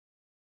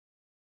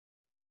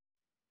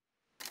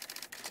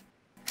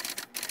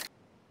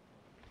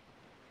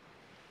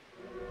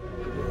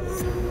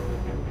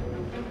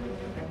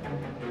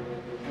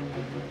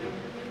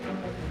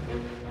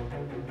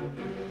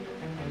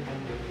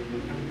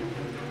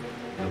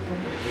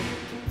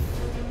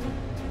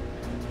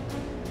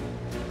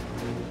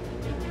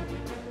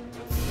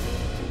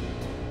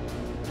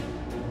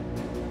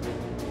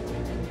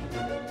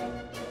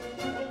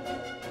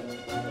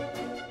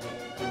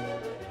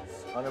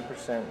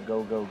100%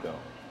 go, go, go.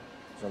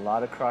 There's a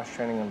lot of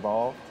cross-training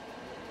involved.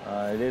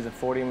 It is a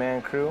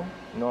 40-man crew.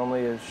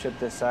 Normally a ship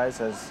this size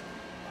has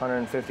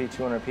 150,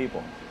 200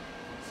 people.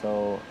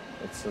 So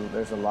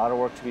there's a lot of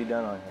work to be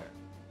done on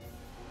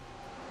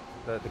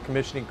here. The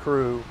commissioning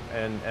crew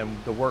and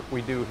the work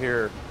we do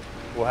here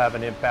will have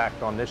an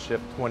impact on this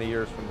ship 20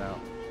 years from now.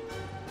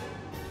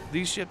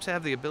 These ships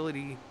have the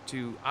ability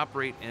to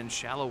operate in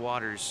shallow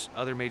waters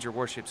other major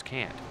warships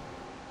can't.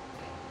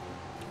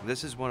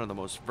 This is one of the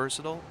most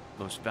versatile,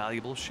 most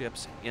valuable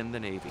ships in the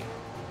Navy.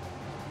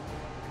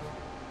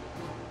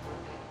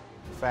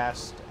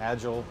 Fast,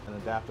 agile, and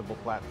adaptable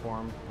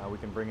platform. We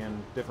can bring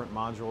in different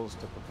modules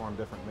to perform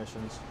different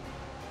missions.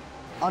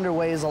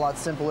 Underway is a lot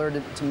simpler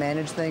to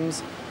manage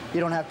things. You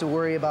don't have to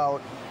worry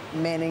about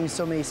manning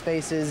so many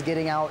spaces,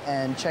 getting out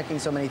and checking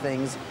so many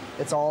things.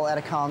 It's all at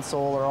a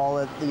console or all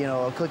at,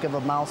 a click of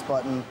a mouse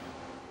button.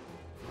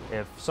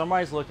 If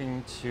somebody's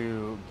looking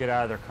to get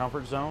out of their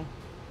comfort zone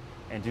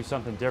and do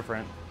something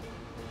different,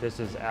 this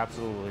is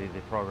absolutely the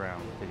program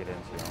to get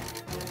into.